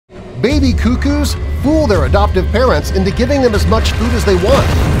Baby cuckoos fool their adoptive parents into giving them as much food as they want.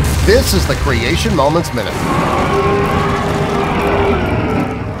 This is the Creation Moments Minute.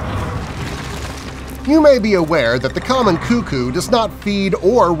 You may be aware that the common cuckoo does not feed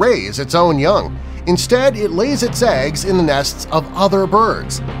or raise its own young. Instead, it lays its eggs in the nests of other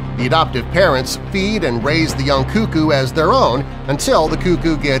birds. The adoptive parents feed and raise the young cuckoo as their own until the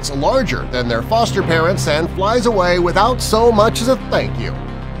cuckoo gets larger than their foster parents and flies away without so much as a thank you.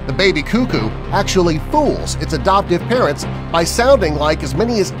 The baby cuckoo actually fools its adoptive parents by sounding like as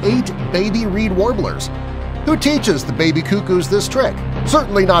many as 8 baby reed warblers. Who teaches the baby cuckoos this trick?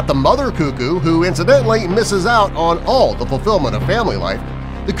 Certainly not the mother cuckoo, who incidentally misses out on all the fulfillment of family life.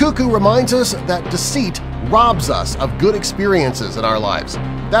 The cuckoo reminds us that deceit robs us of good experiences in our lives.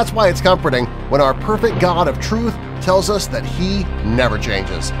 That's why it's comforting when our perfect God of truth tells us that He never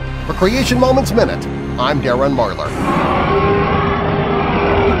changes. For Creation Moments Minute, I'm Darren Marlar.